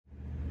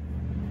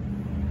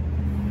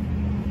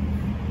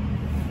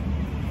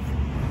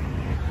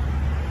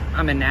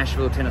I'm in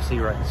Nashville, Tennessee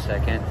right this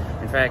second.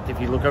 In fact, if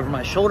you look over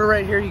my shoulder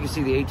right here, you can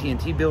see the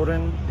AT&T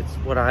building. It's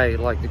what I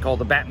like to call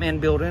the Batman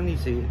building. You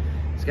see,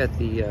 it's got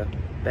the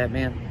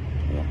Batman.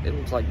 It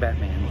looks like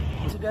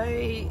Batman.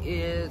 Today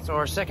is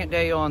our second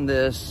day on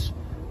this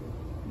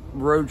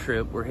road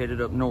trip. We're headed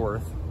up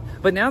north.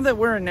 But now that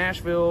we're in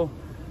Nashville,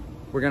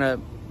 we're gonna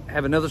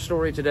have another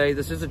story today.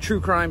 This is a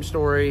true crime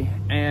story,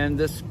 and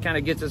this kind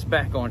of gets us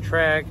back on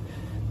track.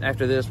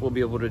 After this, we'll be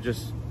able to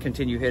just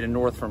continue heading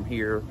north from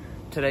here.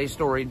 Today's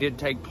story did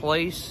take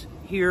place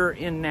here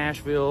in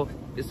Nashville.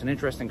 It's an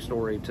interesting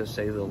story, to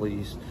say the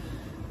least.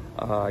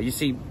 You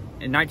see,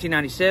 in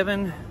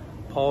 1997,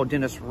 Paul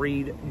Dennis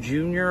Reid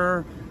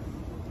Jr.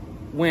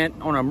 went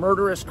on a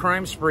murderous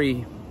crime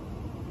spree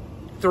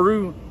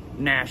through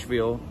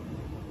Nashville.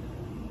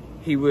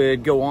 He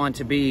would go on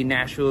to be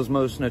Nashville's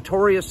most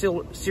notorious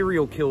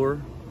serial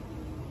killer,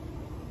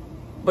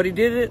 but he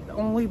did it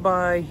only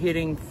by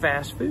hitting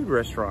fast food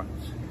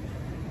restaurants.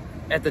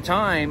 At the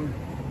time,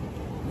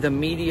 the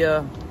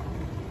media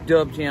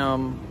dubbed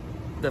him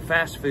the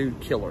fast food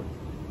killer.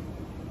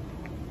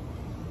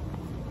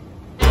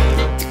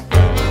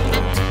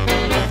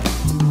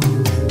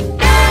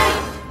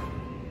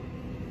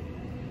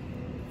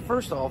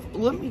 First off,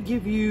 let me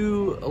give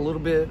you a little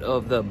bit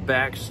of the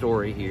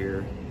backstory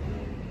here.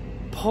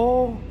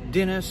 Paul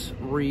Dennis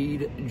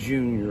Reid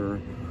Jr.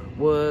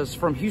 was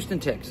from Houston,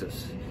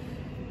 Texas.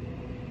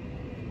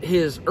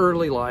 His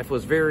early life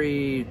was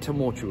very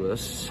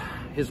tumultuous.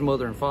 His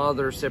mother and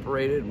father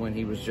separated when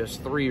he was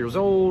just 3 years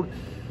old.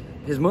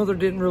 His mother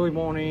didn't really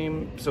want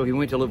him, so he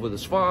went to live with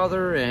his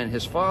father, and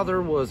his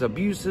father was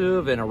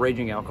abusive and a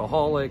raging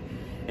alcoholic.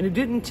 And it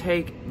didn't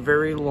take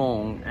very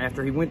long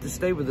after he went to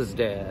stay with his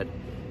dad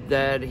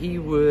that he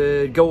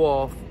would go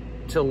off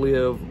to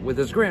live with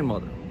his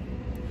grandmother.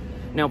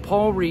 Now,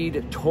 Paul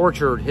Reid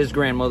tortured his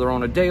grandmother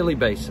on a daily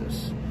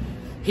basis.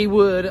 He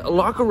would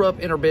lock her up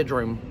in her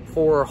bedroom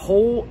for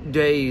whole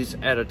days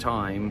at a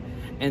time,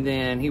 and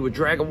then he would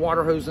drag a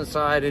water hose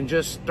inside and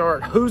just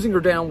start hosing her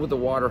down with the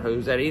water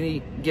hose at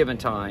any given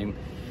time.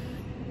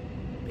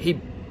 He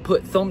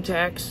put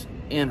thumbtacks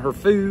in her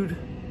food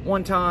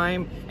one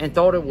time and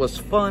thought it was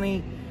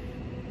funny,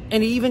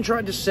 and he even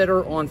tried to set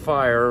her on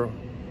fire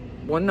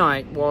one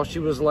night while she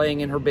was laying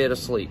in her bed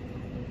asleep.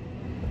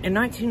 In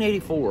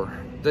 1984,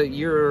 the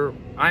year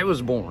I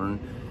was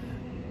born,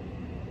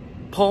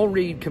 Paul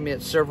Reid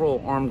commits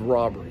several armed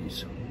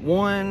robberies.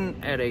 One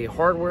at a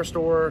hardware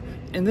store,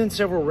 and then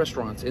several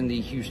restaurants in the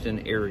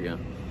Houston area.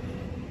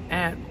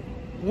 At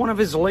one of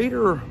his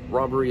later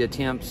robbery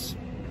attempts,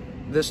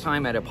 this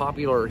time at a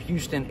popular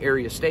Houston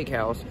area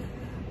steakhouse,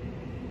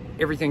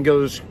 everything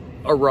goes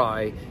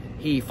awry.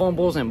 He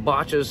fumbles and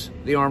botches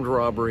the armed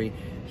robbery.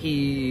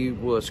 He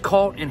was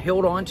caught and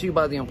held onto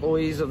by the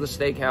employees of the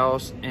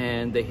steakhouse,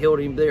 and they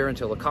held him there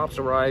until the cops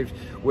arrived,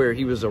 where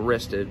he was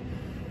arrested.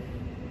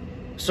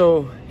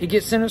 So he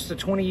gets sentenced to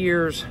 20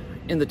 years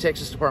in the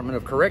Texas Department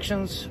of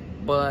Corrections,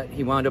 but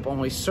he wound up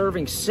only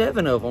serving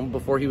 7 of them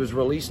before he was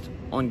released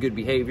on good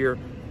behavior.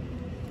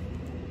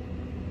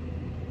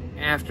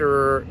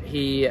 After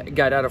he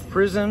got out of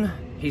prison,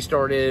 he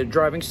started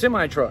driving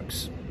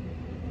semi-trucks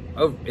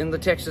in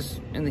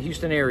the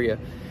Houston area.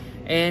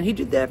 And he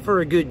did that for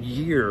a good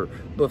year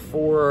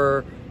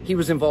before he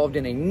was involved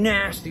in a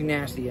nasty,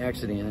 nasty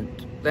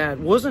accident that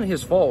wasn't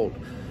his fault.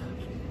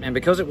 And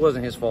because it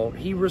wasn't his fault,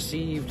 he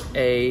received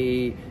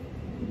a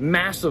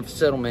massive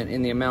settlement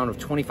in the amount of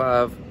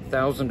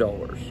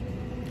 $25,000.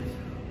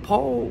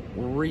 Paul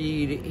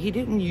Reid, he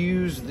didn't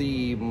use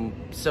the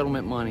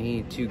settlement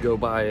money to go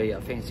buy a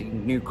fancy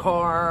new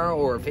car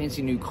or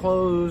fancy new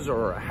clothes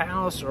or a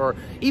house or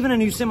even a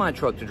new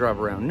semi-truck to drive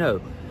around. No,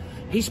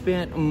 he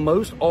spent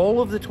all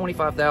of the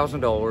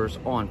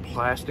 $25,000 on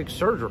plastic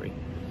surgery.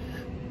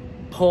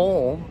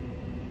 Paul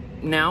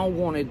now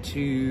wanted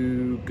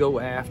to go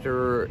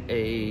after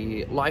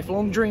a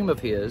lifelong dream of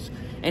his,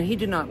 and he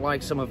did not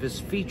like some of his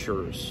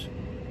features,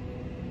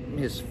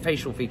 his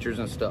facial features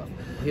and stuff.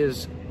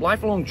 His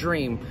lifelong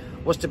dream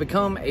was to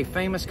become a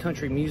famous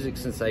country music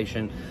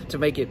sensation, to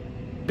make it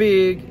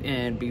big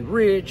and be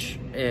rich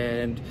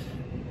and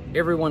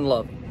everyone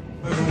love him.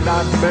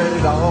 I bet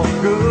it all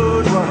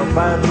good, run a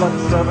bad luck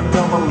 7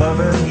 come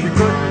 11. She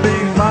could be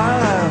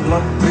mine,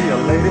 love to be a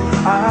lady.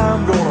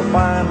 I'm gonna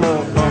find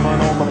love coming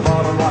on the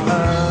bottom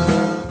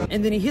line.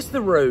 And then he hits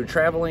the road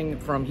traveling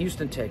from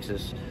Houston,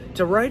 Texas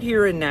to right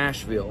here in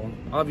Nashville.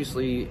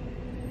 Obviously,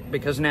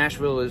 because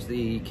Nashville is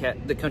the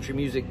country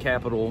music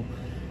capital,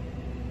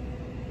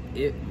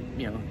 he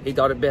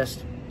thought it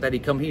best that he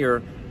come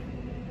here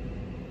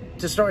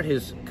to start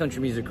his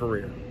country music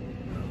career.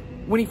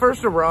 When he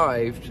first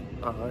arrived,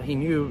 he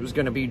knew it was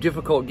going to be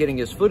difficult getting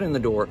his foot in the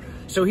door,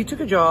 so he took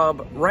a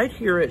job right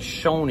here at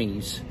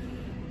Shoney's,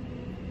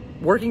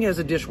 working as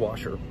a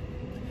dishwasher.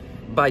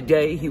 By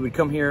day, he would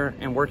come here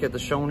and work at the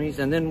Shoney's,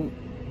 and then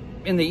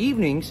in the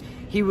evenings,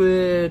 he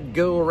would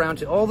go around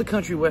to all the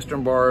country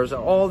western bars,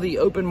 all the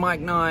open mic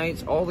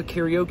nights, all the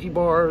karaoke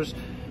bars,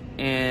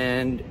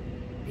 and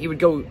he would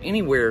go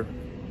anywhere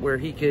where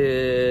he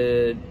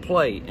could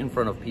play in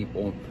front of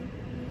people.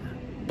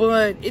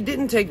 But it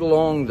didn't take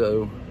long,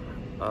 though.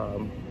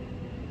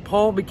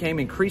 Paul became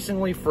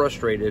increasingly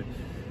frustrated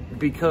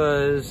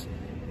because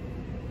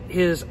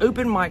his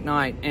open mic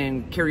night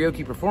and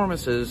karaoke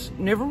performances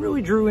never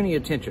really drew any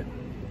attention.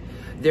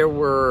 There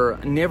were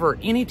never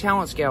any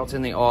talent scouts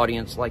in the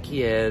audience like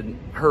he had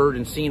heard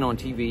and seen on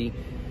TV.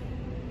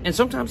 And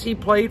sometimes he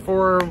played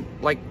for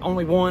like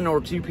only 1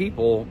 or 2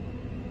 people,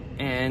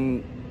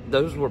 and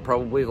those were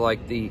probably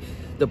like the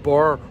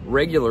bar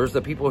regulars,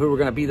 the people who were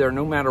going to be there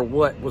no matter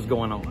what was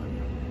going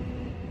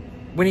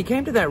on. When he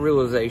came to that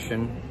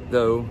realization,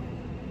 though,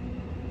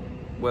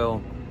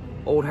 well,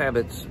 old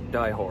habits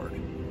die hard.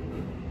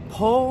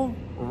 Paul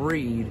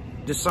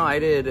Reid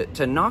decided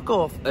to knock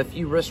off a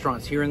few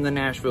restaurants here in the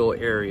Nashville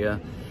area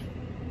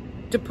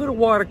to put a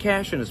wad of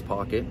cash in his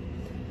pocket,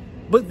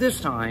 but this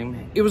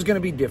time it was going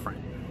to be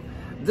different.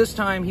 This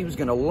time he was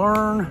going to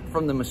learn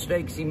from the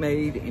mistakes he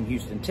made in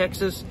Houston,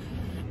 Texas,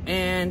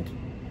 and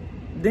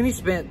then he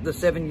spent the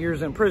 7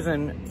 years in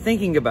prison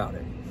thinking about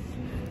it.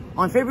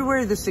 On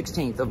February the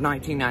 16th of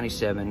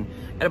 1997,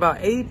 at about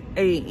 8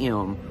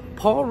 a.m.,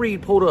 Paul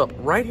Reid pulled up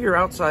right here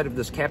outside of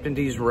this Captain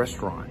D's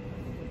restaurant.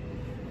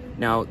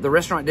 Now, the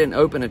restaurant didn't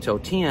open until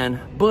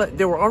 10, but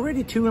there were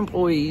already 2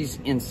 employees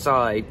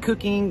inside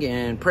cooking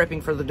and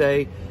prepping for the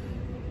day.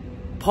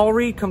 Paul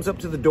Reid comes up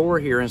to the door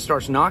here and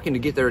starts knocking to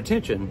get their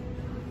attention.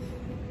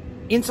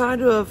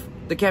 Inside of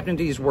the Captain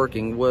D's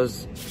working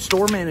was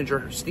store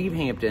manager Steve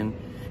Hampton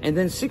and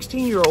then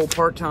 16-year-old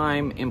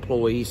part-time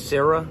employee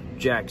Sarah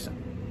Jackson.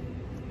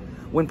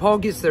 When Paul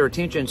gets their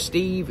attention,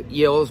 Steve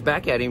yells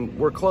back at him,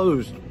 "We're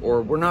closed,"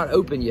 or "We're not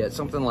open yet,"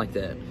 something like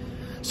that.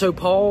 So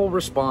Paul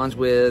responds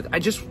with, "I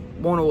just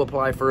want to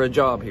apply for a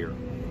job here."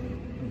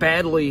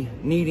 Badly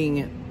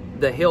needing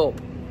the help,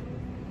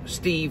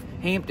 Steve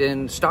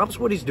Hampton stops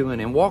what he's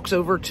doing and walks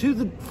over to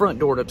the front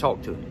door to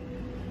talk to him.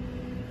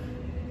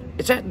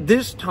 It's at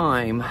this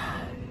time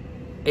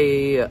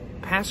a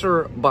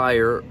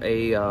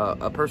passerby,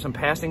 a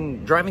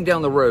person driving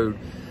down the road,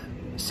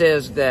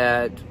 says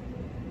that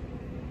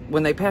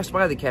when they passed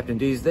by the Captain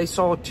D's, they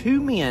saw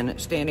 2 men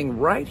standing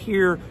right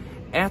here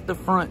at the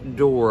front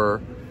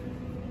door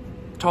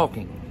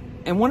talking.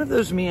 And one of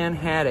those men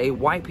had a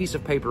white piece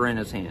of paper in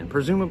his hand,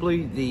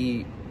 presumably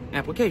the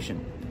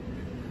application.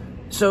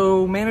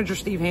 So manager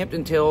Steve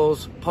Hampton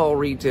tells Paul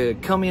Reid to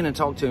come in and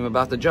talk to him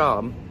about the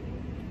job.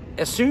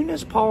 As soon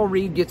as Paul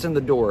Reid gets in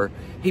the door,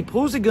 he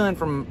pulls a gun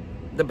from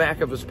the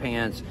back of his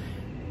pants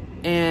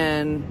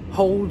and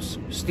holds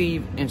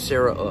Steve and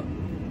Sarah up.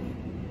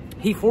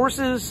 He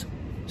forces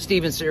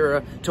Steve and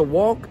Sarah to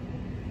walk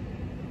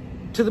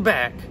to the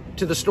back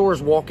to the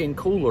store's walk-in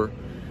cooler.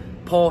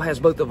 Paul has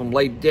both of them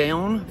laid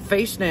down,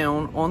 face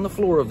down on the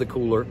floor of the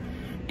cooler,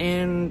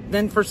 and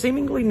then for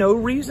seemingly no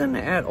reason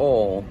at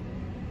all,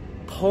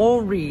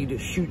 Paul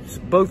Reid shoots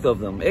both of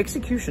them,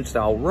 execution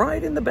style,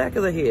 right in the back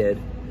of the head.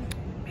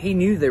 He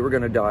knew they were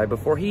going to die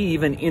before he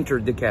even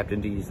entered the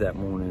Captain D's that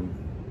morning.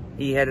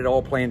 He had it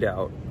all planned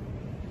out.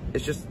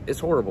 It's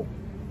horrible.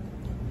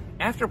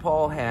 After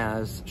Paul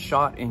has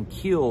shot and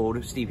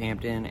killed Steve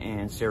Hampton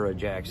and Sarah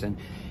Jackson,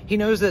 he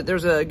knows that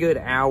there's a good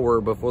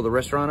hour before the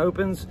restaurant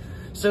opens,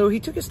 so he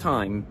took his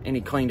time and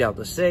he cleaned out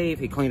the safe,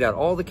 he cleaned out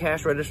all the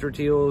cash register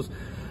tills,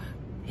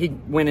 he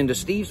went into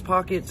Steve's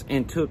pockets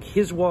and took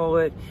his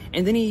wallet,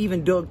 and then he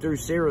even dug through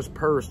Sarah's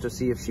purse to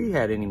see if she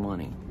had any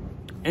money.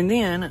 And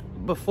then,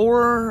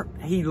 before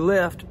he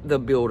left the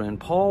building,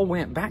 Paul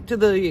went back to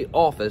the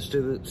office,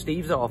 to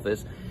Steve's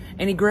office,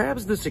 and he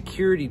grabs the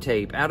security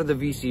tape out of the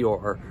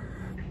VCR.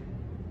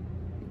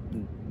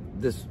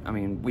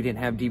 We didn't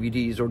have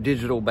DVDs or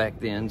digital back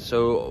then,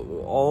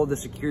 so all the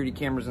security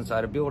cameras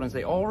inside of buildings,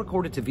 they all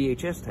recorded to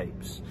VHS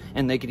tapes,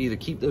 and they could either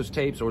keep those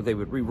tapes or they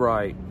would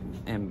rewrite.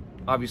 And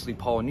obviously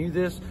Paul knew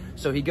this,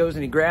 so he goes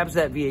and he grabs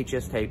that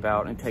VHS tape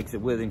out and takes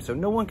it with him so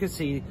no one could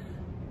see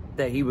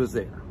that he was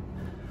there.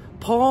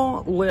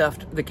 Paul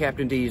left the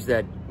Captain D's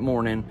that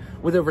morning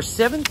with over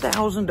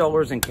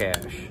 $7,000 in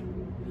cash,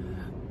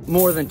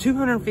 more than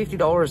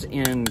 $250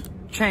 in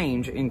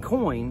change in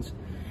coins,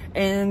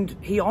 and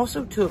he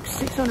also took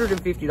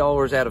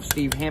 $650 out of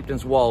Steve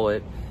Hampton's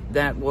wallet.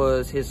 That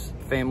was his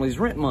family's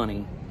rent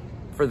money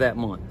for that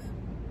month.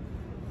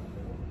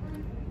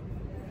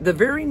 The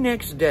very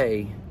next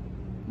day,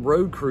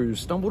 road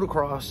crews stumbled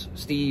across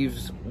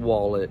Steve's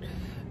wallet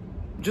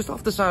just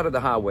off the side of the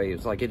highway.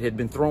 It's like it had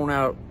been thrown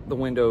out the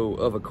window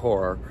of a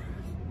car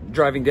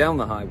driving down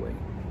the highway.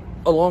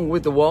 Along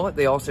with the wallet,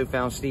 they also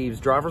found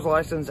Steve's driver's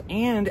license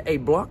and a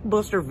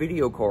Blockbuster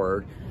video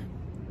card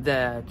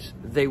that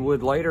they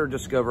would later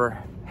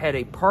discover had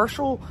a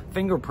partial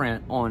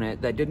fingerprint on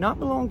it that did not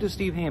belong to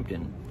Steve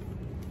Hampton.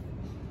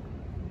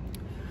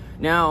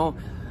 Now,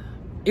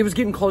 it was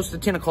getting close to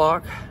 10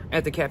 o'clock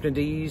at the Captain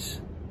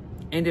D's,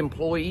 and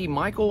employee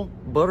Michael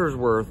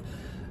Buttersworth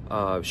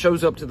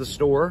shows up to the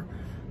store.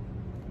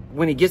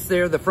 When he gets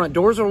there, the front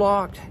doors are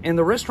locked and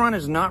the restaurant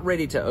is not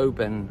ready to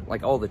open.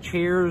 Like, all the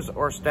chairs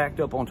are stacked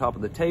up on top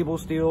of the table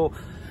still,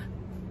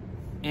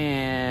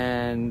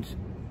 and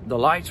the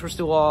lights were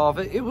still off.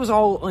 It was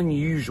all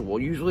unusual.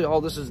 Usually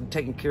all this is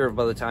taken care of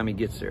by the time he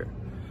gets there.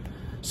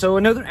 So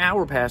another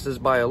hour passes.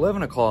 By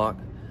 11 o'clock,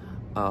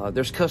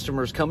 there's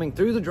customers coming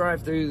through the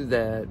drive-thru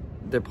that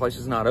their place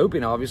is not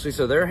open, obviously,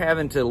 so they're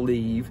having to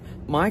leave.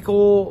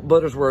 Michael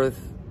Buttersworth,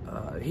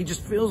 he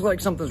just feels like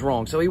something's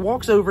wrong. So he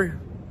walks over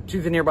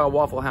to the nearby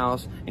Waffle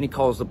House and he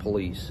calls the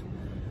police.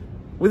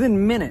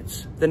 Within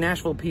minutes, the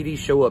Nashville PD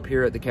show up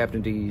here at the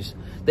Captain D's.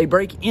 They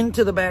break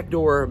into the back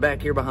door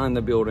back here behind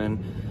the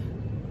building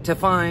to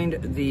find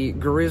the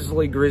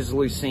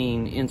grisly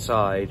scene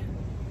inside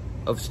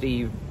of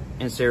Steve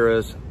and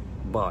Sarah's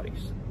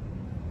bodies.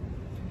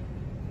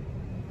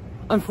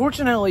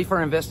 Unfortunately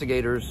for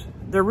investigators,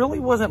 there really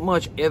wasn't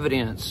much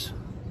evidence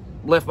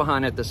left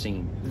behind at the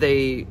scene.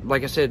 They,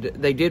 like I said,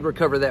 they did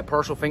recover that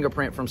partial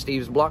fingerprint from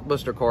Steve's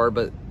Blockbuster car,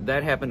 but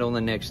that happened on the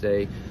next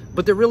day.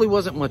 But there really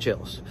wasn't much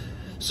else.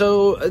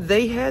 So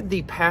they had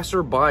the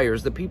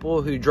passerbyers, the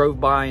people who drove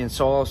by and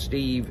saw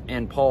Steve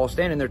and Paul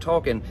standing there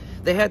talking,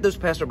 they had those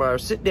passerbyers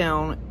sit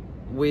down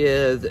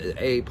with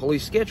a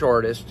police sketch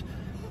artist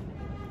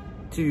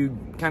to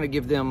kind of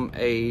give them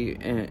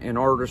an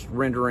artist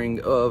rendering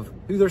of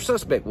who their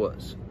suspect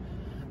was.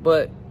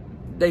 But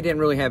they didn't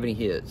really have any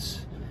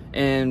hits,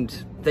 and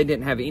they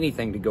didn't have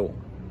anything to go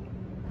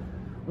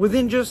on.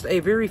 Within just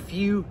a very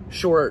few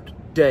short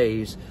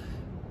days,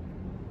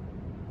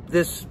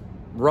 this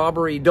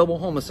robbery double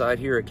homicide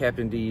here at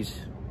Captain D's,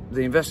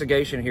 the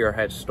investigation here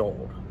had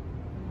stalled.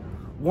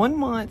 1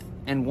 month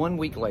and 1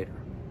 week later,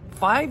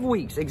 5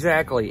 weeks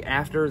exactly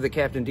after the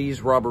Captain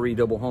D's robbery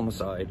double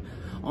homicide,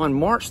 on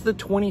March the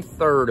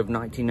 23rd of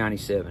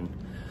 1997,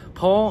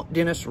 Paul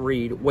Dennis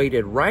Reid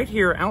waited right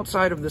here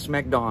outside of this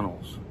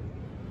McDonald's.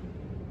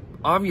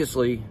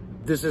 Obviously,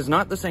 this is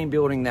not the same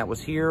building that was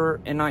here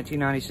in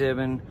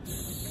 1997.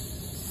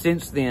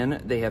 Since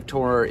then, they have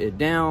tore it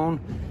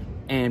down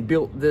and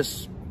built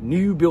this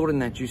new building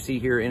that you see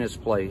here in its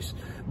place.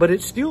 But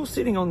it's still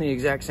sitting on the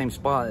exact same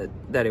spot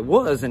that it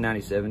was in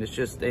 97. It's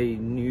just a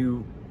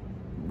new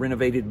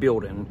renovated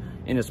building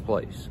in its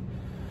place.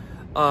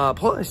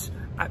 Plus,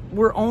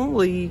 we're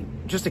only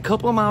just a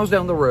couple of miles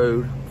down the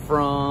road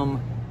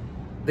from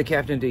the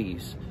Captain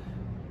D's.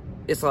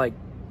 It's like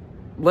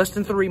less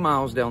than 3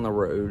 miles down the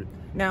road.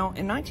 Now,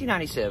 in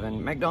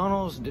 1997,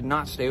 McDonald's did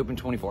not stay open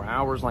 24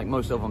 hours like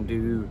most of them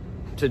do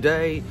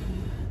today.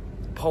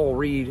 Paul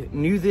Reid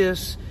knew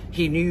this.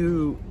 He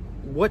knew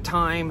what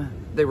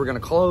time they were going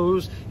to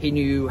close. He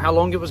knew how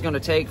long it was going to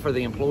take for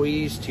the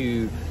employees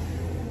to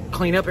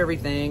clean up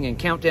everything and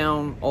count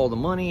down all the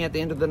money at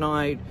the end of the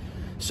night.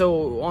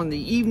 So on the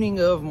evening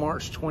of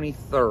March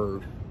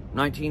 23rd,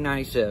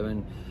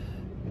 1997,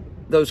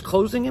 those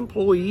closing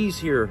employees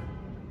here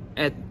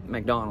at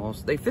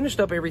McDonald's, they finished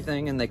up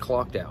everything and they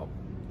clocked out.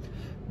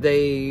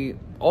 They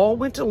all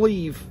went to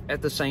leave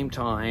at the same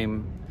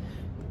time.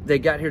 They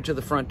got here to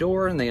the front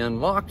door and they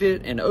unlocked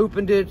it and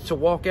opened it to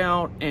walk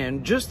out.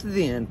 And just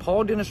then,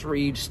 Paul Dennis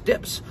Reid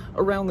steps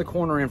around the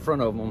corner in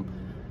front of them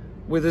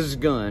with his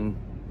gun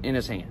in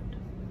his hand.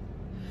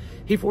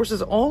 He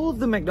forces all of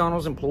the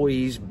McDonald's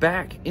employees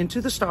back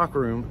into the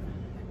stockroom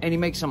and he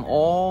makes them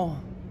all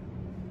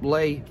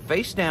lay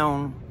face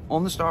down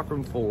on the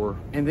stockroom floor.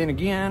 And then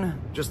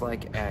again, just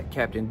like at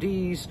Captain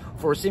D's,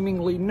 for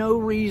seemingly no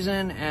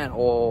reason at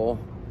all,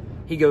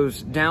 he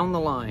goes down the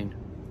line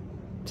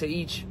to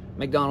each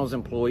McDonald's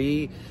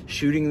employee,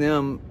 shooting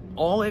them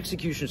all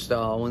execution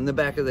style in the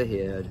back of the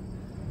head.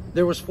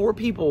 There was 4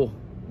 people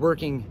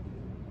working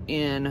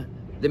in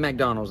the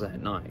McDonald's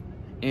that night.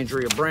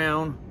 Andrea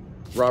Brown,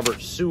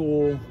 Robert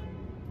Sewell,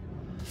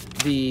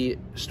 the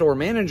store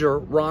manager,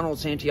 Ronald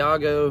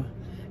Santiago,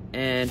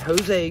 and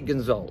Jose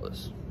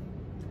Gonzalez.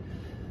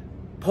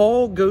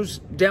 Paul goes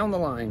down the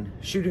line,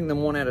 shooting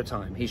them one at a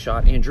time. He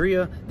shot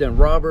Andrea, then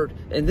Robert,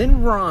 and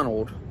then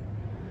Ronald.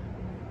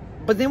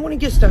 But then when he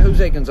gets to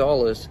Jose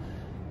Gonzalez,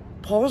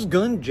 Paul's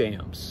gun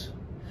jams.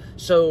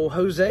 So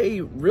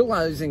Jose,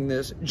 realizing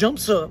this,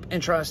 jumps up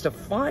and tries to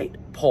fight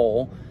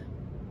Paul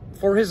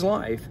for his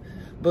life.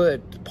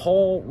 But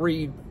Paul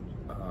Reid,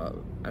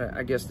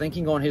 I guess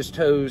thinking on his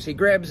toes, he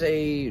grabs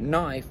a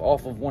knife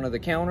off of one of the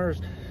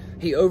counters.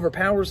 He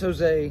overpowers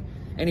Jose,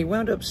 and he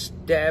wound up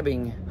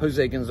stabbing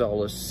Jose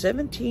Gonzalez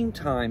 17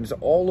 times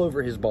all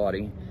over his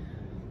body.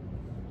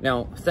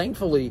 Now,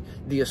 thankfully,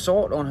 the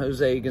assault on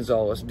Jose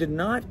Gonzalez did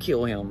not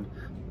kill him,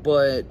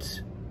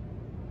 but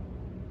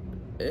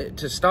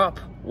to stop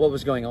what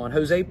was going on,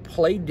 Jose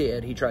played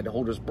dead. He tried to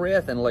hold his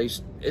breath and lay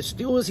as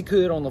still as he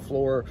could on the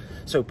floor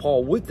so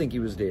Paul would think he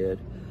was dead.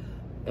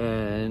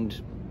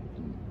 And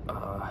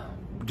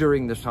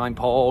during this time,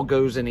 Paul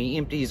goes and he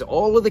empties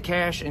all of the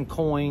cash and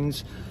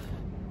coins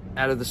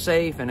out of the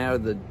safe and out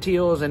of the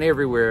tills and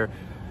everywhere.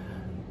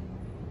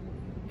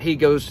 He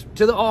goes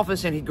to the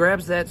office and he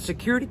grabs that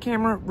security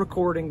camera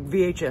recording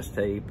VHS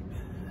tape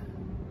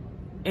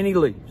and he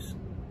leaves.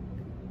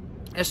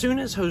 As soon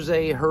as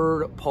Jose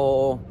heard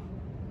Paul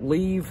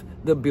leave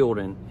the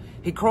building,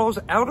 he crawls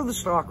out of the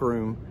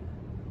stockroom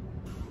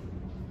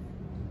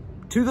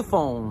to the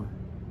phone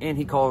and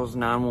he calls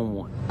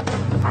 911.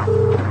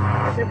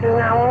 This is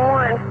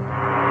 911.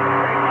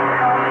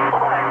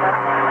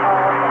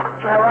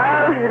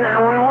 Hello, this is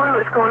 911.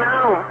 What's going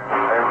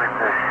on?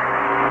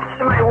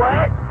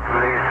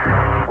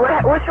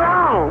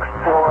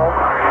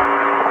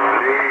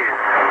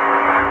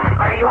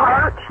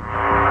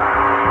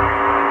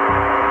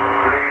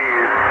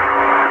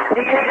 Do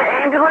you need an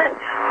ambulance?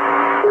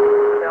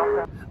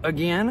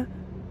 Again,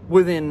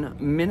 within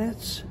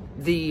minutes,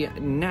 the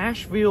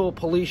Nashville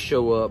police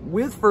show up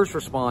with first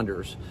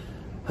responders.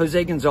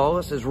 Jose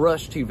Gonzalez is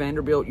rushed to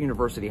Vanderbilt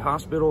University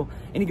Hospital,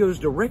 and he goes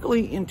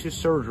directly into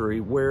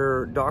surgery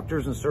where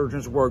doctors and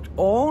surgeons worked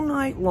all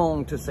night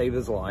long to save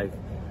his life.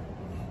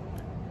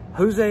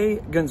 Jose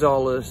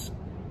Gonzalez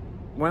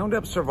wound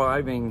up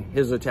surviving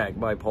his attack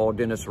by Paul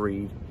Dennis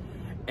Reid,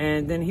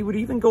 and then he would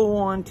even go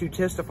on to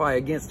testify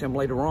against him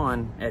later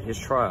on at his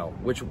trial,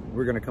 which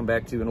we're going to come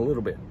back to in a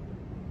little bit.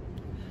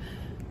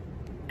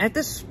 At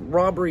this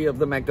robbery of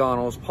the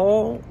McDonald's,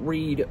 Paul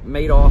Reid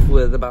made off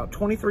with about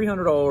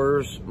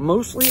 $2,300,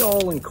 mostly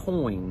all in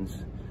coins.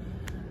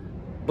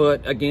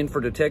 But again,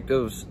 for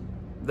detectives,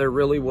 there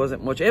really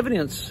wasn't much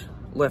evidence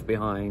left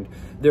behind.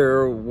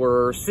 There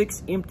were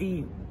 6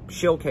 empty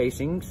shell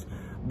casings,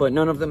 but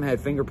none of them had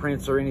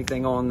fingerprints or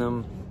anything on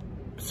them.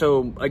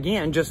 So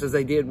again, just as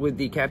they did with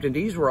the Captain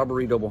D's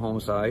robbery double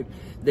homicide,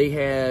 they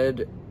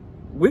had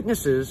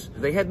witnesses.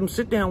 They had them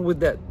sit down with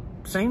that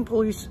same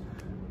police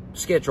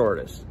sketch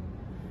artist.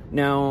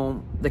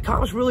 Now, the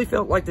cops really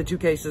felt like the two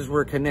cases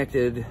were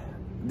connected.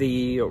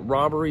 The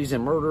robberies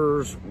and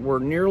murders were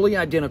nearly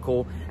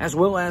identical, as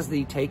well as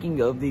the taking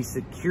of the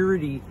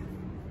security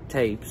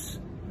tapes.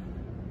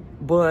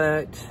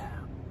 But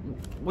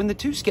when the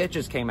two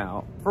sketches came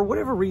out, for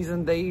whatever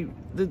reason,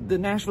 the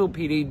Nashville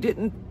PD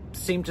didn't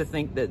seem to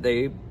think that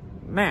they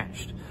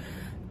matched.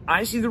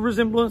 I see the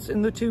resemblance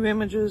in the two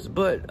images,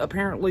 but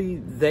apparently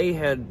they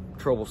had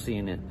trouble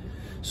seeing it.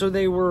 So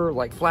they were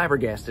like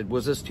flabbergasted.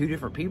 Was this two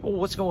different people?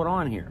 What's going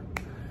on here?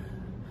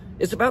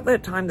 It's about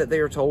that time that they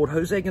are told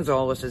Jose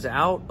Gonzalez is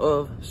out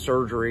of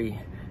surgery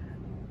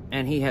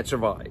and he had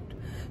survived.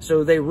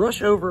 So they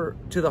rush over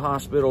to the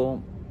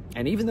hospital,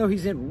 and even though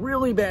he's in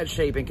really bad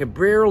shape and can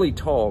barely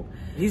talk,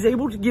 he's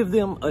able to give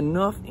them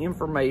enough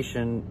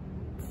information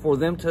for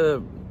them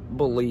to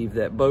believe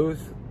that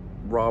both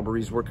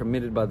robberies were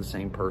committed by the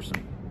same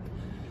person.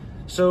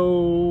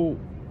 So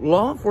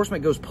law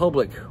enforcement goes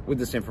public with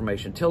this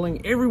information,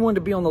 telling everyone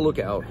to be on the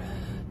lookout.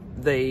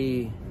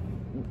 They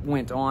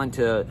went on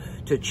to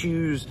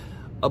choose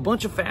a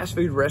bunch of fast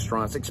food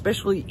restaurants,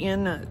 especially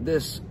in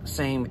this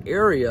same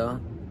area,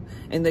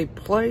 and they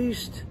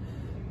placed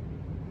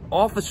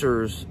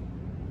officers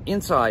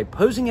inside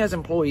posing as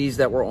employees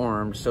that were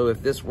armed. So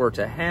if this were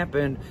to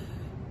happen,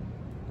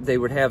 they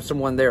would have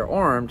someone there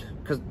armed,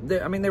 because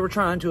they were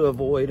trying to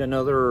avoid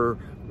another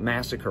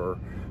massacre.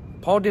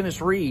 Paul Dennis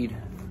Reid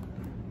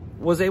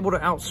was able to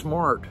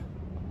outsmart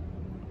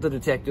the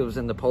detectives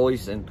and the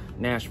police in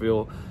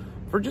Nashville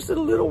for just a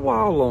little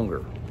while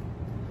longer.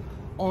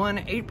 On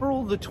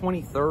April the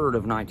 23rd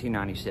of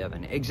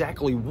 1997,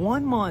 exactly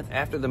 1 month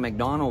after the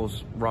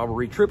McDonald's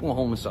robbery triple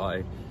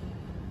homicide,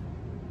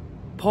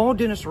 Paul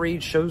Dennis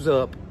Reid shows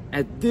up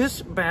at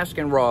this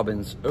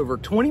Baskin-Robbins over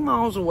 20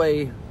 miles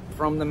away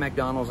from the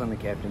McDonald's and the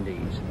Captain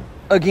D's.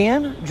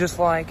 Again, just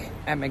like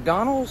at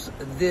McDonald's,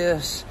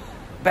 this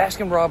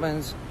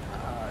Baskin-Robbins,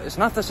 it's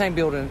not the same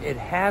building. It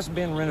has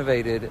been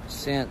renovated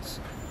since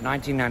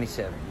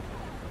 1997.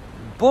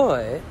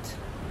 But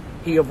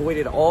he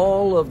avoided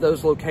all of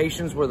those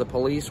locations where the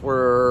police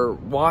were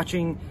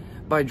watching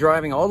by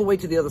driving all the way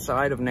to the other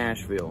side of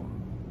Nashville.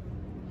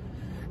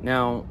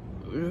 Now,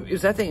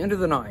 it's at the end of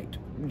the night.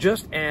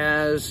 Just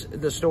as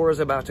the store is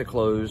about to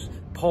close,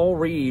 Paul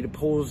Reid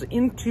pulls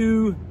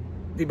into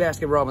the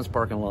Baskin-Robbins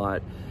parking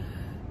lot.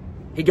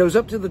 He goes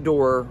up to the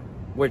door,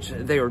 which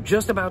they are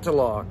just about to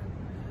lock.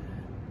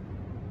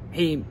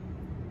 He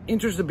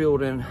enters the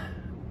building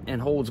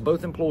and holds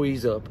both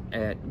employees up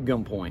at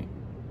gunpoint.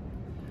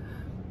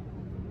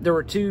 There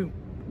were 2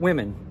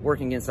 women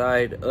working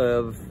inside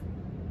of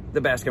the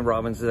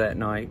Baskin-Robbins that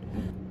night.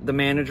 The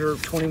manager,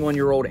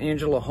 21-year-old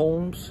Angela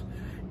Holmes,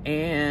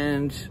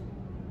 and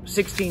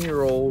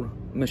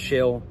 16-year-old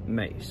Michelle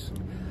Mace.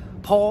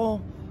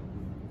 Paul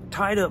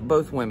tied up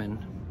both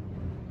women,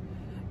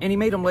 and he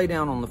made them lay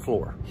down on the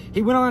floor.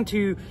 He went on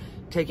to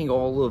taking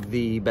all of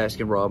the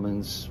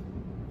Baskin-Robbins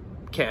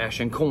cash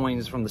and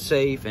coins from the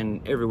safe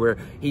and everywhere.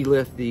 He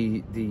left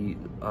the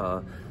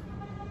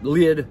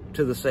lid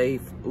to the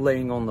safe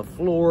laying on the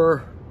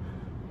floor.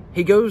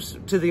 He goes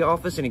to the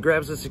office and he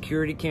grabs a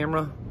security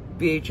camera,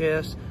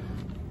 VHS,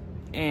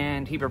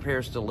 and he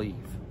prepares to leave.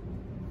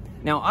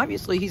 Now,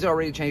 obviously, he's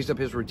already changed up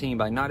his routine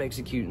by not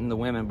executing the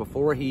women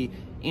before he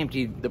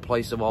emptied the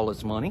place of all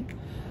its money.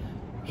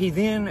 He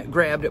then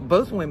grabbed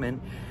both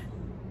women,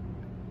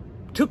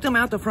 took them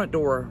out the front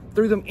door,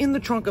 threw them in the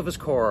trunk of his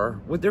car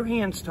with their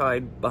hands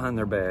tied behind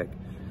their back,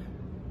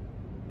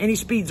 and he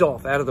speeds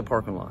off out of the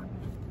parking lot.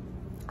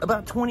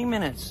 About 20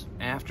 minutes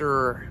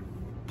after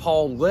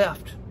Paul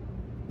left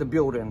the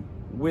building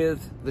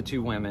with the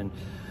 2 women,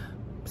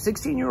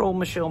 16-year-old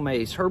Michelle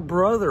Mace, her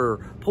brother,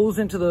 pulls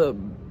into the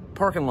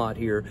parking lot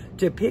here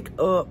to pick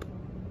up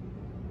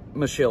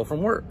Michelle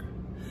from work.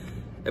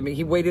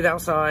 He waited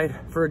outside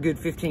for a good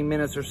 15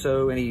 minutes or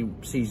so, and he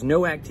sees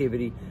no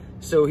activity.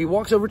 So he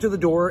walks over to the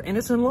door, and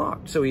it's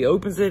unlocked. So he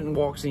opens it and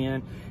walks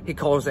in. He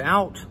calls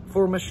out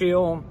for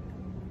Michelle,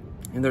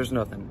 and there's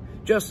nothing.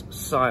 just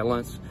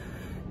silence.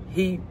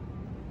 He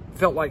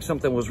felt like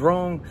something was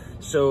wrong,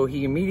 so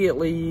he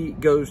immediately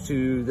goes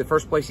to the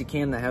first place he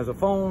can that has a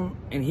phone,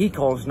 and he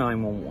calls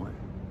 911.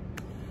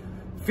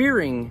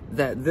 Fearing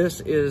that this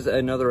is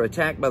another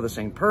attack by the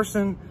same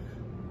person,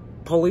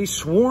 police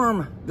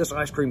swarm this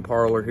ice cream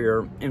parlor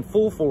here in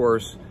full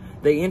force.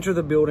 They enter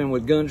the building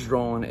with guns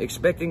drawn,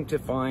 expecting to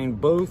find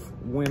both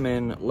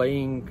women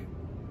laying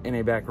in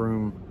a back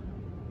room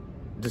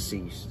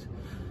deceased.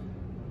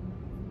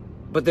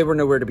 But they were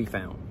nowhere to be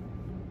found.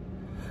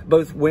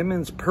 Both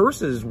women's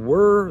purses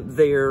were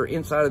there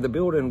inside of the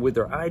building with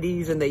their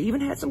IDs, and they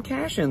even had some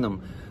cash in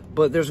them.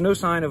 But there's no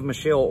sign of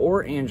Michelle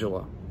or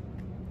Angela.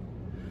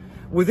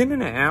 Within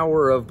an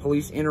hour of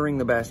police entering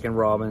the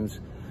Baskin-Robbins,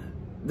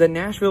 the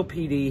Nashville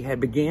PD had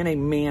began a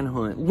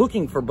manhunt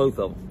looking for both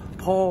of them.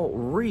 Paul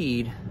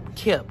Reid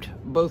kept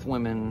both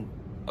women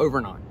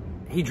overnight.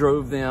 He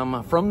drove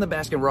them from the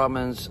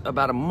Baskin-Robbins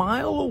about a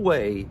mile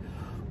away,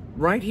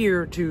 right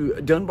here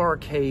to Dunbar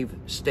Cave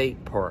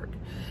State Park.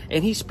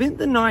 And he spent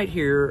the night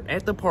here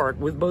at the park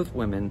with both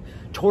women,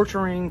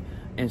 torturing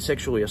and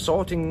sexually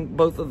assaulting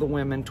both of the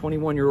women,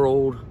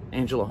 21-year-old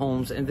Angela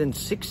Holmes and then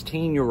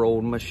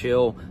 16-year-old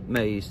Michelle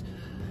Mays.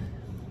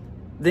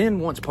 Then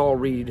once Paul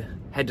Reid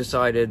had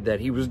decided that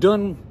he was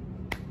done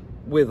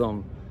with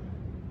them,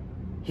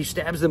 he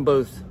stabs them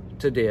both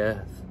to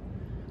death,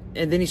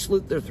 and then he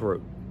slit their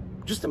throat,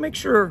 just to make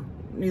sure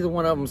neither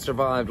one of them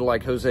survived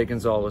like Jose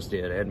Gonzalez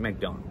did at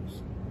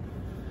McDonald's.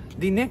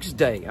 The next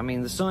day, I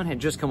mean, the sun had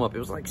just come up. It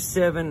was like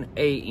 7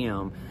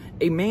 a.m.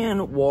 A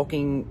man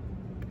walking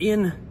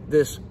in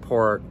this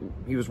park,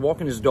 he was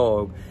walking his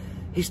dog.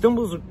 He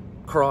stumbles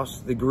across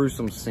the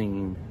gruesome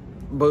scene.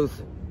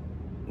 Both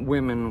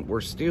women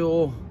were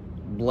still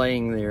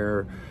laying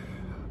there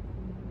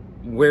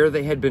where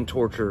they had been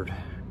tortured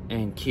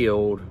and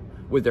killed,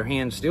 with their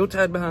hands still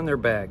tied behind their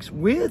backs,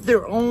 with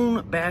their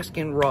own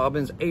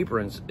Baskin-Robbins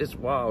aprons. It's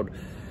wild.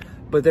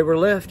 But they were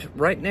left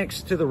right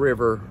next to the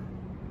river,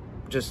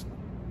 just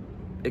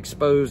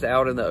exposed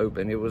out in the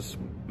open. It was,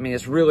 I mean,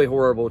 it's really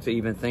horrible to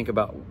even think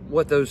about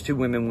what those two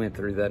women went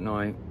through that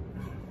night.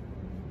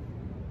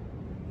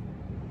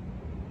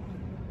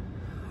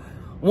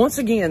 Once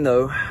again,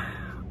 though,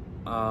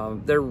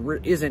 there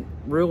isn't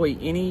really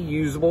any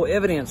usable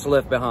evidence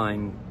left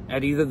behind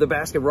at either the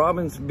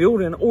Baskin-Robbins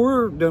building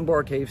or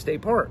Dunbar Cave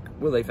State Park,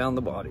 where they found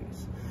the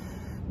bodies.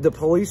 The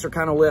police are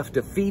kind of left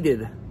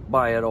defeated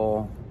by it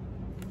all.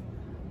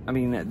 I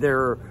mean,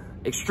 they're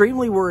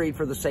extremely worried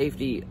for the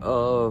safety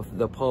of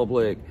the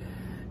public,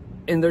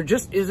 and there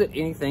just isn't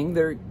anything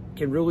they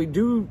can really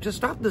do to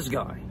stop this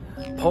guy.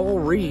 Paul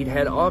Reid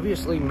had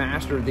obviously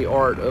mastered the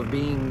art of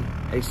being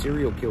a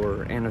serial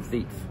killer and a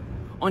thief.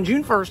 On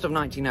June 1st of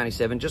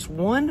 1997, just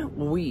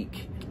 1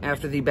 week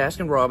after the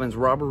Baskin-Robbins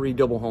robbery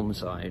double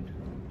homicide,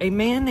 a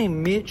man named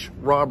Mitch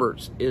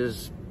Roberts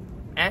is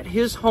at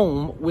his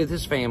home with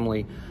his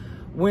family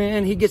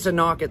when he gets a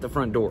knock at the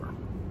front door.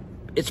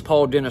 It's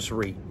Paul Dennis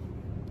Reid.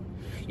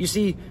 You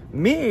see,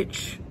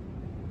 Mitch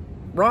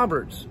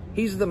Roberts,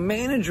 he's the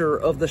manager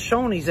of the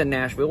Shawnees in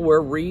Nashville,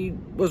 where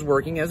Reid was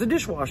working as a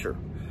dishwasher.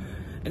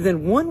 And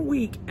then 1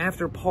 week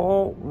after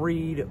Paul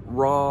Reid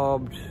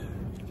robbed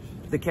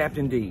the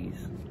Captain D's,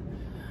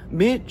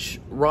 Mitch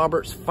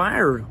Roberts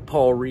fired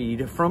Paul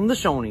Reid from the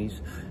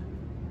Shawnees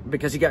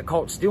because he got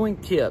caught stealing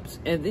tips.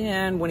 And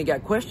then when he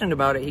got questioned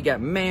about it, he got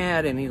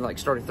mad and he like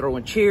started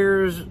throwing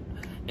chairs,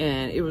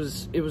 and it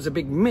was a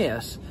big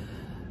mess.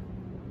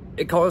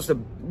 It caused a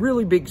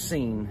really big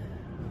scene.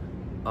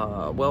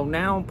 Well,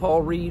 now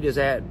Paul Reid is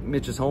at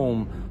Mitch's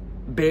home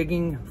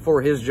begging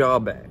for his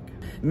job back.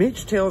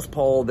 Mitch tells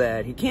Paul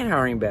that he can't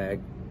hire him back.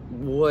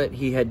 What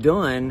he had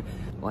done,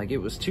 like, it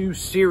was too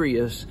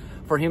serious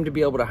for him to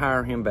be able to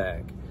hire him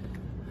back.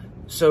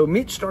 So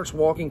Mitch starts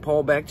walking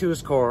Paul back to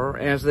his car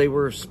as they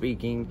were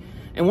speaking.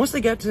 And once they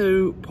got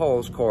to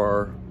Paul's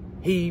car,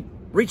 he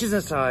reaches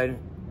inside,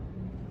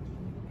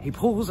 he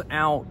pulls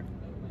out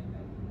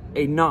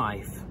a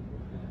knife,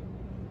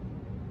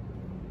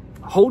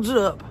 holds it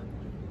up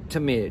to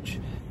Mitch.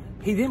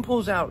 He then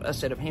pulls out a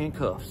set of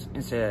handcuffs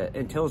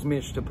and tells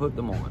Mitch to put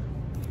them on.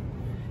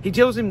 He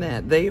tells him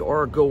that they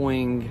are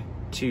going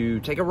to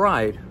take a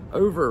ride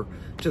over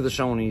to the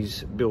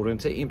Shawnees building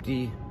to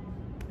empty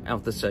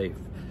out the safe.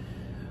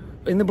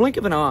 In the blink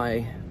of an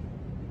eye,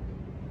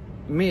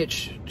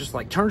 Mitch just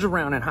like turns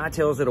around and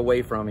hightails it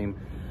away from him,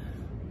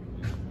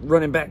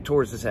 running back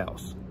towards his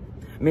house.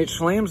 Mitch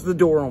slams the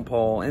door on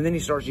Paul, and then he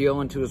starts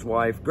yelling to his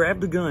wife,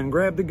 "Grab the gun,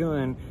 grab the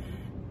gun."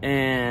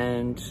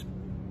 And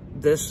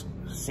this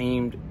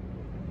seemed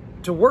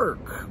to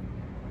work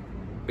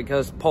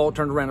because Paul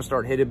turned around and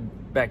started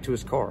headed back to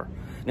his car.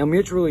 Now,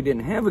 Mitch really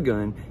didn't have a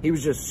gun. He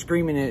was just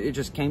screaming it. It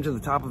just came to the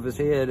top of his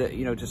head,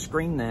 you know, to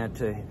scream that,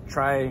 to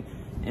try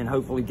and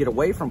hopefully get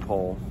away from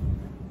Paul.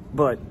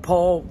 But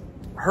Paul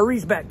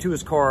hurries back to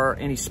his car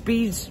and he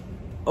speeds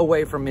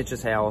away from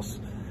Mitch's house.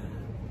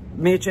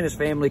 Mitch and his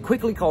family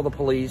quickly call the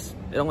police.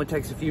 It only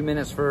takes a few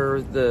minutes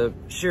for the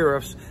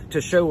sheriffs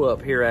to show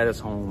up here at his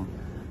home.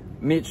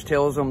 Mitch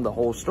tells them the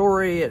whole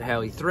story and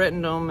how he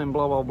threatened them and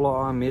blah, blah,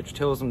 blah. Mitch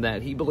tells them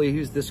that he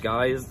believes this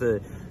guy is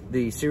the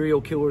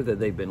serial killer that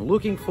they've been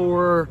looking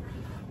for.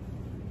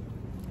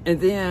 And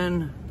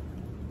then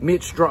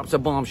Mitch drops a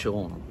bombshell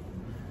on them.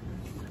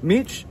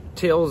 Mitch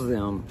tells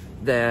them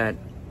that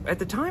at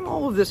the time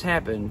all of this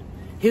happened,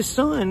 his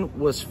son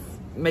was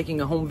making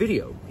a home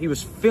video. He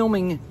was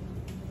filming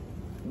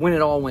when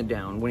it all went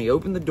down, when he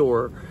opened the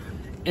door,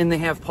 and they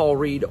have Paul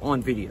Reid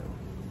on video.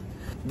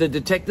 The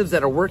detectives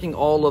that are working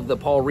all of the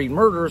Paul Reid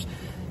murders,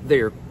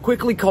 they're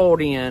quickly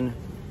called in,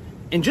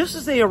 and just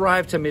as they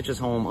arrive to Mitch's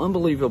home,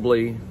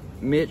 unbelievably,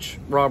 Mitch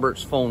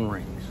Roberts' phone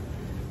rings.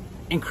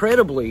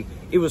 Incredibly,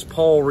 it was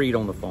Paul Reid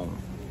on the phone.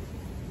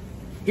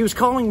 He was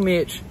calling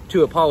Mitch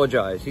to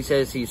apologize. He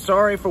says he's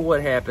sorry for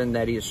what happened,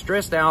 that he is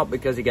stressed out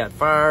because he got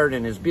fired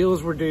and his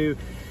bills were due.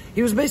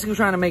 He was basically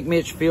trying to make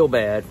Mitch feel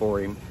bad for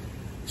him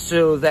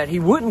so that he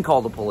wouldn't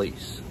call the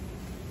police.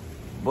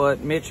 But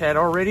Mitch had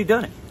already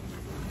done it.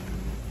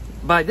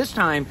 By this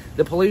time,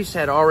 the police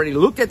had already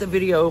looked at the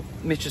video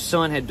Mitch's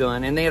son had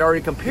done, and they had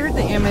already compared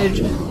the image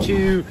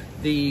to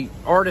the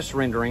artist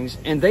renderings,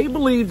 and they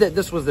believed that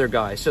this was their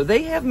guy. So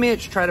they have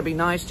Mitch try to be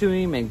nice to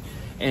him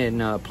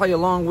and play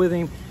along with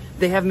him.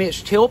 They have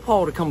Mitch tell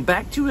Paul to come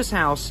back to his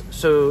house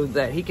so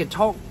that he could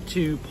talk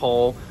to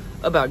Paul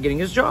about getting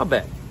his job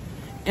back.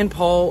 And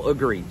Paul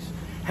agrees.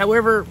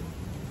 However,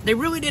 they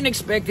really didn't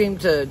expect him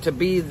to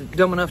be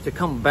dumb enough to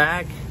come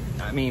back.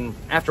 I mean,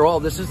 after all,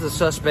 this is the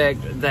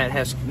suspect that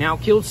has now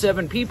killed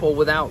 7 people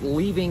without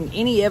leaving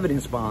any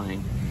evidence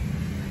behind.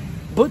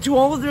 But to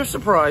all of their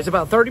surprise,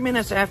 about 30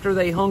 minutes after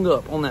they hung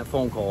up on that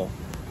phone call,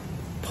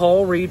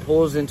 Paul Reid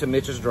pulls into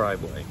Mitch's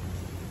driveway.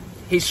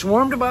 He's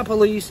swarmed by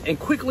police and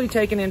quickly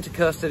taken into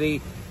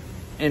custody,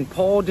 and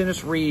Paul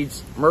Dennis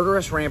Reid's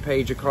murderous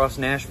rampage across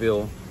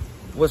Nashville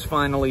was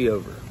finally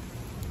over.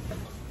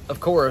 Of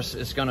course,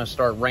 it's going to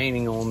start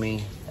raining on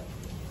me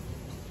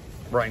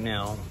right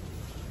now.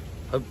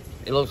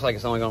 It looks like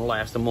it's only going to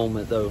last a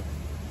moment, though.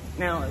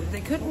 Now,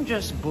 they couldn't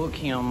just book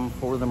him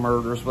for the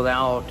murders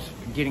without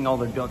getting all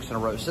their ducks in a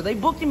row. So they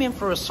booked him in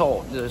for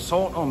assault, the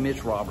assault on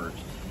Mitch Roberts.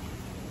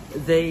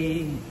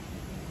 They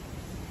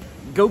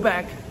go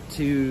back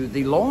to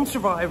the lone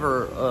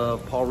survivor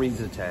of Paul Reid's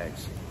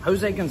attacks,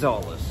 Jose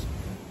Gonzalez.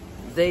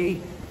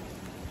 They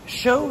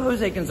show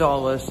Jose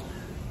Gonzalez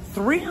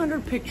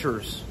 300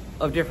 pictures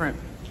of different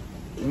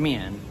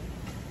men.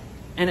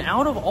 And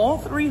out of all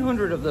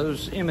 300 of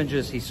those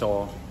images he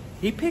saw,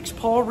 he picks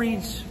Paul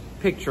Reid's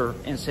picture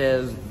and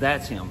says,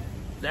 that's him.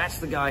 That's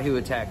the guy who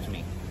attacked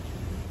me.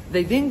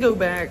 They then go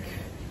back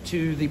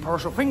to the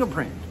partial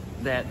fingerprint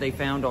that they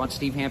found on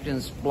Steve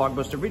Hampton's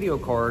Blockbuster video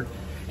card,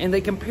 and they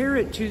compare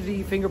it to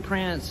the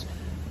fingerprints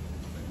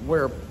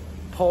where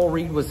Paul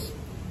Reid was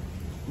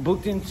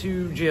booked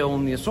into jail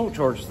on the assault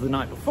charges the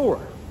night before.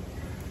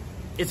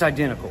 It's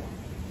identical.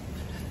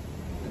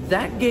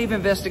 That gave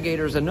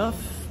investigators enough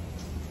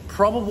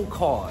probable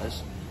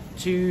cause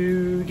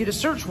to get a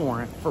search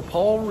warrant for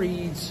Paul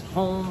Reid's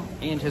home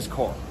and his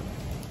car.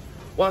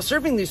 While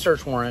serving these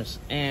search warrants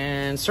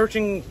and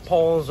searching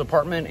Paul's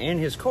apartment and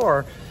his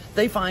car,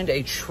 they find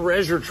a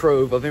treasure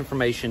trove of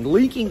information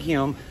linking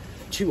him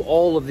to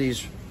all of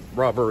these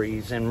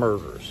robberies and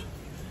murders.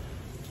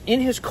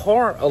 In his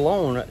car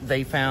alone,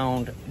 they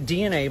found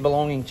DNA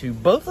belonging to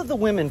both of the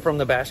women from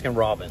the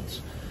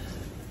Baskin-Robbins.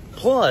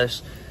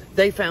 Plus,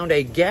 they found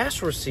a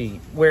gas receipt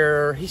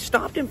where he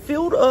stopped and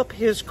filled up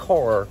his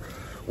car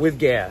with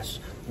gas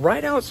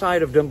right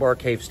outside of Dunbar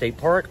Cave State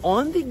Park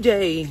on the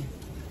day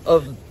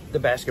of the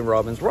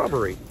Baskin-Robbins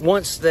robbery.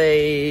 Once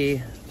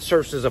they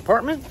searched his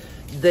apartment,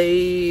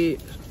 they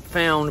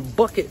found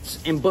buckets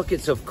and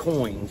buckets of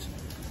coins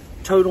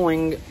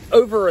totaling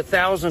over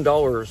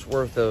 $1,000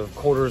 worth of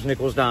quarters,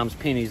 nickels, dimes,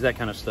 pennies, that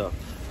kind of stuff.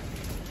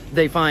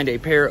 They find a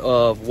pair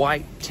of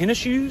white tennis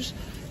shoes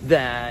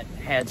that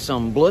had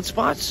some blood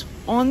spots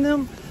on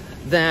them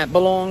that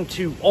belonged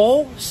to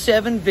all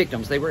 7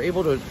 victims. They were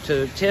able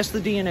to test the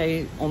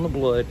DNA on the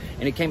blood,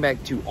 and it came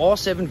back to all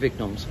 7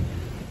 victims.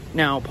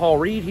 Now, Paul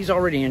Reid, he's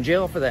already in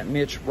jail for that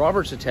Mitch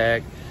Roberts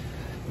attack,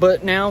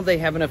 but now they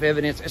have enough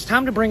evidence. It's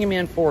time to bring him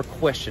in for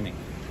questioning.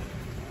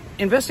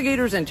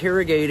 Investigators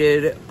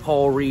interrogated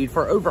Paul Reid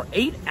for over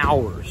 8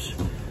 hours.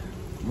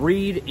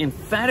 Reid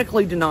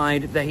emphatically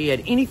denied that he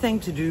had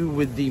anything to do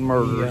with the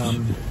murders.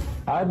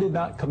 I did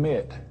not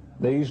commit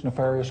these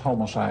nefarious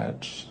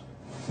homicides.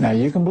 Now,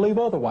 you can believe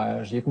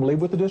otherwise. You can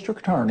believe with the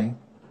district attorney.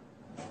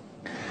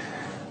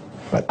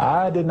 But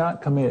I did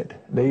not commit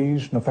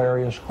these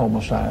nefarious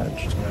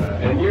homicides.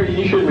 And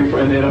you shouldn't be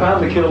friends. And if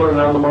I'm the killer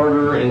and I'm the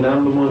murderer and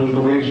I'm the one who's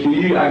going to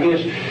execute you, I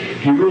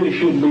guess you really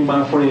shouldn't be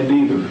my friend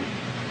either,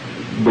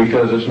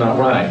 because it's not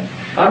right.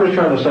 I'm just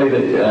trying to say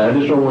that I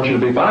just don't want you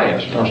to be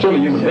biased. I'm still a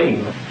human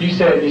being. You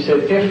said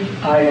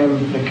if I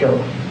am the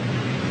killer.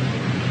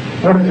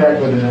 What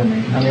exactly does that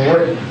mean? I mean,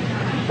 what?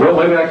 Well,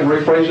 maybe I can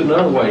rephrase it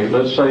another way.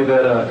 Let's say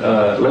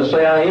that, let's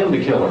say I am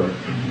the killer.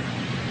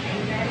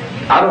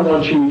 I don't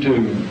want you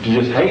to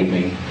just hate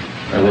me.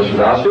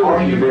 I still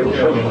want you to be able to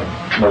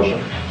socialize. No, sir.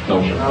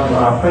 No, sir.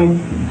 I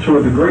think to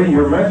a degree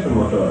you're messing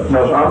with us.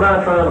 No, sir. I'm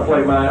not trying to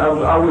play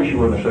I wish you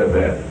wouldn't have said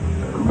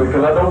that,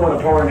 because I don't want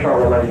to tarnish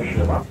our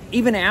relationship.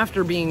 Even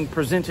after being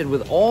presented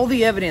with all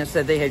the evidence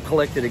that they had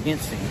collected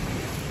against him,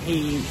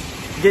 he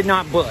did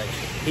not budge.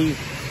 He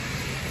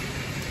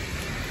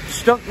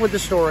stuck with the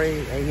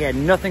story, and he had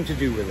nothing to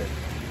do with it.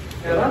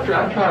 And I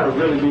try to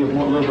really be a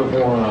little bit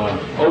more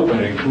open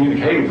and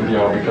communicative with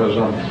y'all, because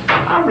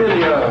I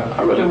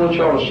really want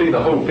y'all to see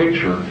the whole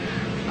picture.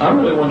 I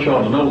really want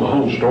y'all to know the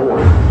whole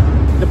story.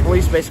 The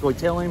police basically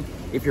tell him,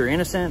 if you're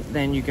innocent,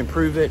 then you can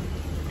prove it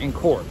in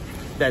court,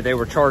 that they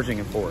were charging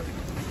him for it.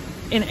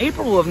 In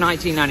April of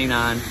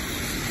 1999,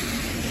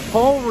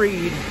 Paul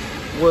Reid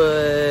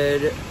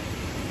would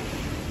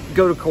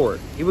go to court.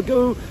 He would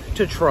go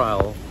to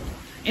trial.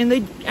 And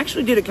they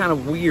actually did it kind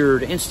of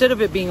weird. Instead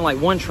of it being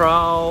like one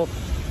trial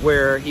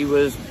where he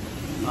was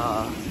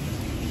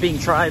being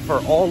tried for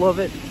all of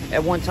it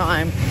at one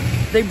time,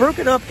 they broke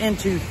it up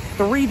into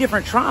 3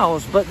 different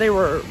trials, but they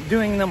were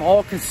doing them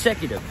all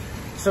consecutive.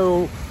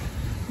 So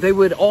they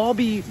would all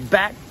be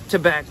back to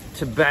back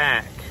to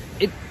back.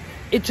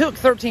 It took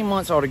 13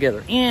 months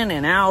altogether, in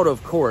and out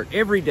of court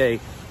every day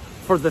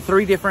for the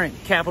 3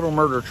 different capital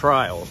murder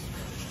trials,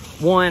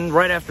 one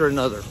right after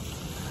another.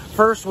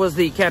 First was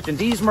the Captain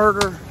D's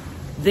murder,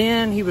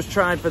 then he was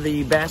tried for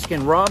the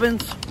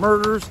Baskin-Robbins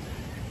murders,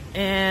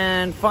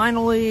 and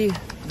finally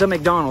the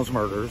McDonald's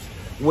murders,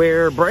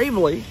 where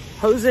bravely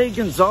Jose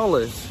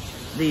Gonzalez,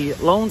 the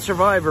lone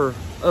survivor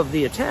of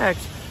the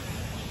attacks,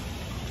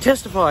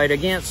 testified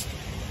against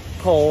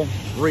Paul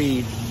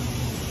Reid,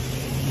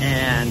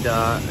 and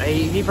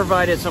he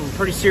provided some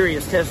pretty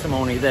serious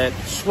testimony that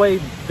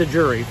swayed the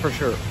jury for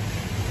sure.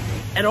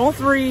 At all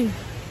 3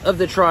 of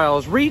the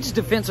trials, Reid's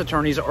defense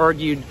attorneys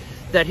argued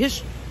that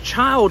his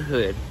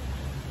childhood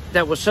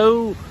that was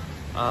so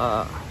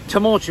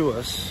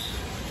tumultuous,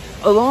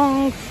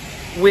 along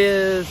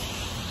with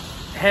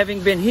having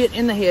been hit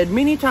in the head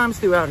many times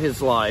throughout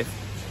his life,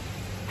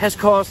 has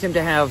caused him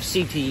to have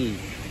CTE.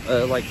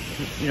 Like,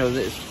 you know,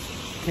 this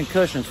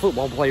concussions,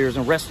 football players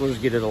and wrestlers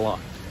get it a lot.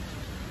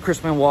 Chris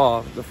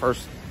Benoit, the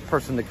first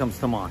person that comes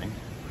to mind.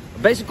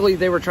 Basically,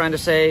 they were trying to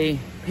say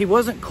he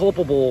wasn't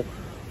culpable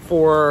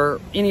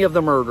for any of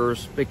the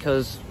murders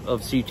because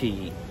of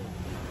CTE.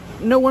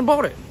 No one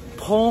bought it.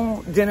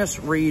 Paul Dennis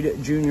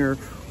Reid Jr.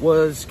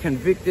 was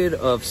convicted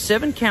of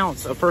 7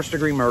 counts of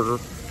first-degree murder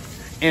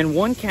and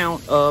 1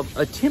 count of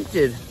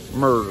attempted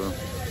murder.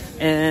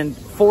 And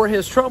for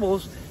his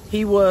troubles,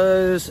 he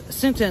was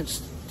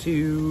sentenced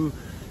to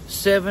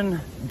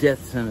 7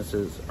 death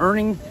sentences,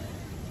 earning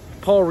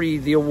Paul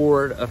Reid the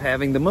award of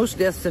having the most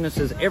death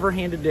sentences ever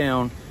handed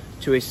down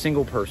to a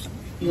single person.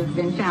 You have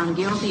been found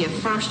guilty of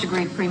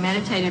first-degree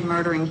premeditated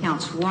murder in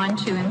counts 1,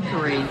 2,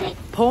 and 3.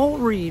 Paul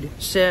Reid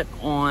sat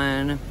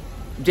on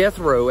death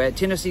row at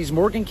Tennessee's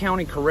Morgan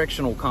County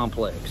Correctional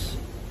Complex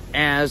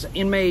as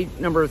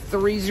inmate number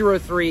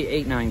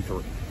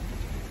 303893.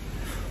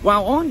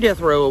 While on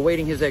death row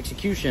awaiting his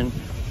execution,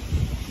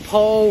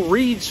 Paul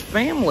Reid's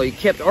family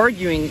kept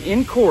arguing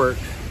in court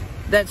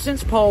that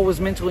since Paul was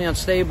mentally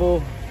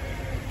unstable,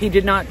 he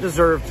did not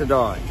deserve to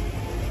die.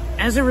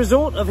 As a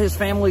result of his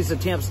family's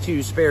attempts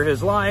to spare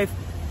his life,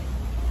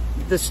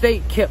 the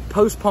state kept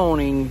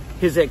postponing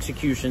his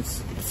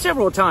executions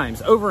several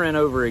times, over and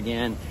over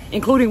again,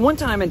 including one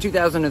time in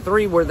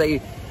 2003 where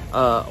they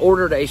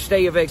ordered a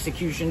stay of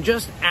execution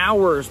just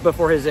hours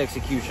before his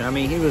execution. I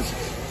mean, he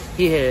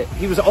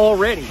was all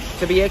ready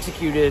to be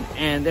executed,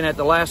 and then at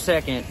the last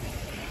second,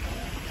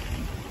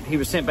 he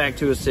was sent back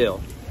to his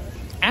cell.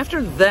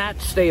 After that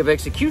stay of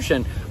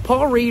execution,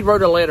 Paul Reid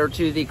wrote a letter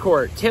to the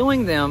court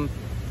telling them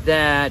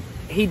that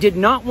he did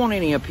not want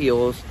any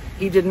appeals.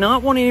 He did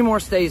not want any more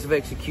stays of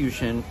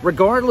execution,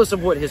 regardless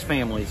of what his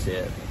family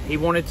said. He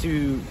wanted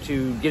to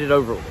get it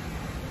over with.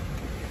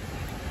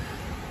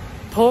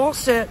 Paul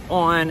sat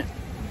on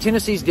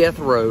Tennessee's death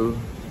row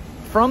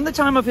from the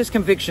time of his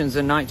convictions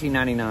in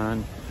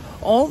 1999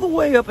 all the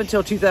way up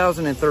until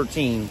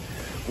 2013,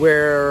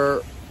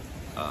 where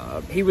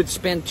he would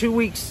spend 2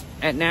 weeks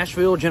at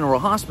Nashville General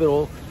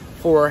Hospital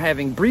for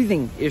having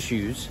breathing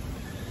issues.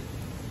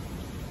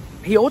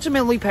 He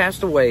ultimately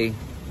passed away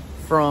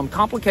from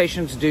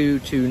complications due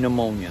to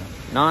pneumonia,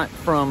 not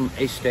from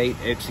a state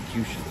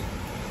execution.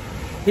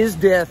 His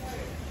death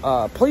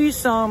pleased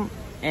some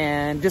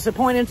and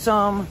disappointed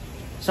some.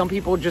 Some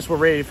people just were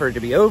ready for it to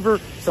be over.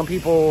 Some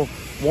people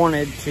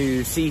wanted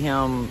to see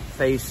him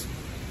face,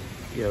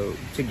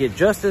 to get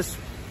justice.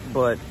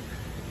 But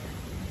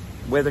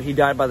whether he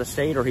died by the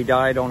state or he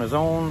died on his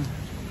own,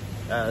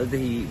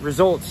 the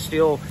results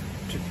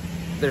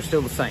they're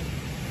still the same.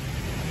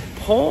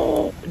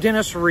 Paul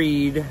Dennis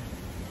Reid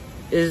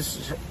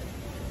is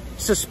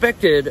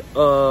suspected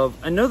of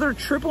another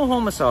triple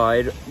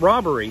homicide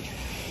robbery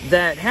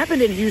that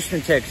happened in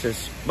Houston,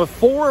 Texas,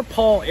 before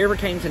Paul ever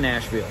came to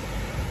Nashville.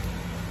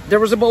 There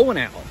was a bowling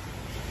alley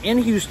in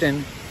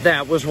Houston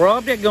that was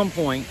robbed at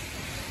gunpoint.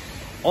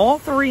 All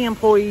 3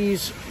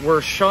 employees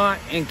were shot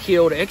and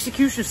killed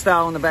execution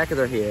style in the back of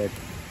their head.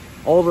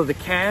 All of the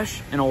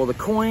cash and all of the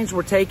coins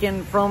were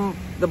taken from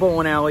the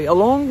bowling alley,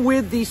 along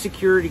with the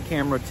security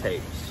camera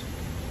tapes.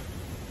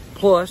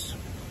 Plus,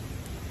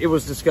 it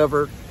was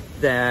discovered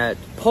that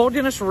Paul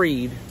Dennis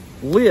Reid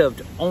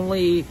lived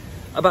only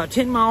about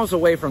 10 miles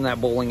away from that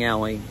bowling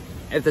alley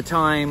at the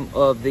time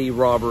of the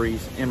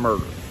robberies and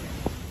murders.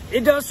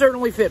 It does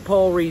certainly fit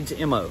Paul Reid's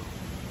MO.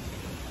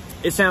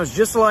 It sounds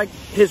just like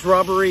his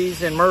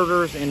robberies and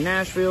murders in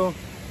Nashville.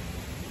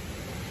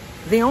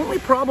 The only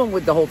problem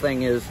with the whole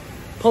thing is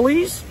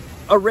police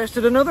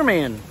arrested another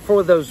man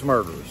for those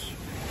murders.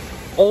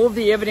 All of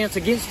the evidence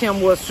against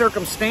him was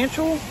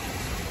circumstantial,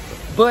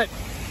 but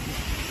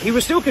he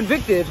was still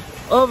convicted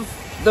of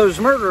those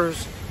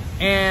murders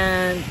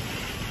and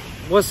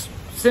was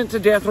sent to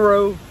death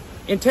row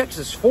in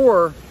Texas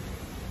for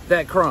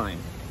that crime.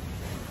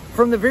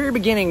 From the very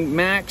beginning,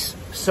 Max,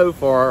 so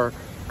far,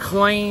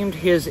 claimed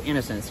his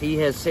innocence. He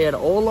has said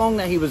all along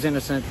that he was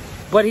innocent,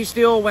 but he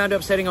still wound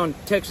up sitting on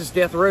Texas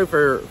death row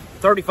for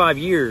 35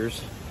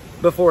 years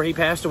before he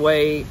passed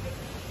away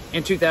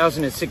in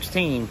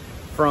 2016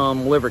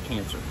 from liver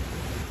cancer.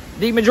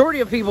 The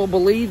majority of people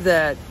believe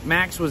that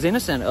Max was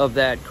innocent of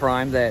that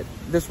crime, that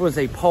this was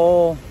a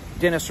Paul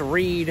Dennis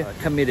Reid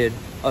committed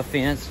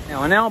offense.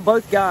 Now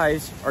both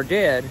guys are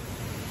dead.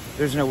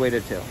 There's no way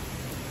to tell.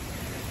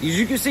 As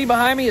you can see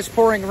behind me, it's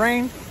pouring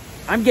rain.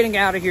 I'm getting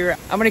out of here.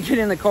 I'm going to get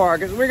in the car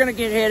because we're going to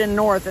get heading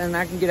north and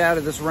I can get out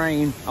of this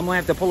rain. I'm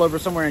going to have to pull over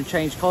somewhere and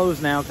change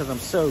clothes now because I'm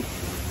soaked.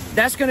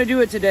 That's going to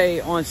do it today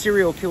on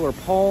serial killer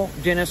Paul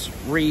Dennis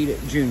Reid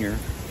Jr.,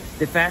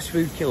 the fast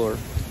food killer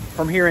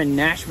from here in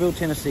Nashville,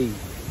 Tennessee.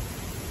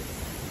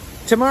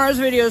 Tomorrow's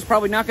video is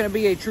probably not going to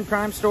be a true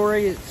crime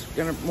story. It's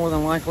going to more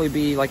than likely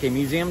be like a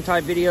museum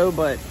type video,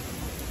 but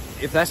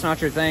if that's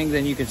not your thing,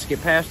 then you can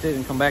skip past it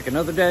and come back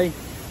another day.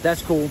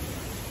 That's cool.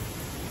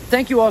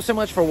 Thank you all so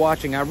much for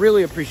watching. I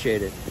really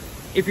appreciate it.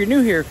 If you're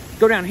new here,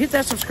 go down, hit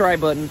that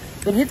subscribe button,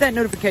 then hit that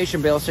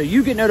notification bell so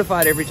you get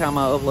notified every time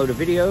I upload a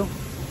video.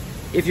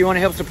 If you want to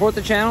help support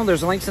the channel,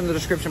 there's links in the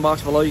description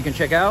box below you can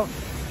check out.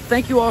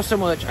 Thank you all so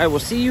much. I will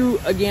see you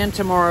again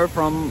tomorrow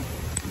from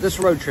this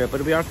road trip.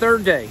 It'll be our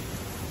third day.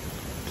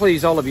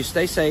 Please, all of you,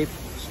 stay safe,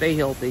 stay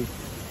healthy,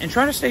 and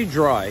try to stay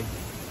dry.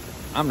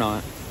 I'm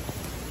not.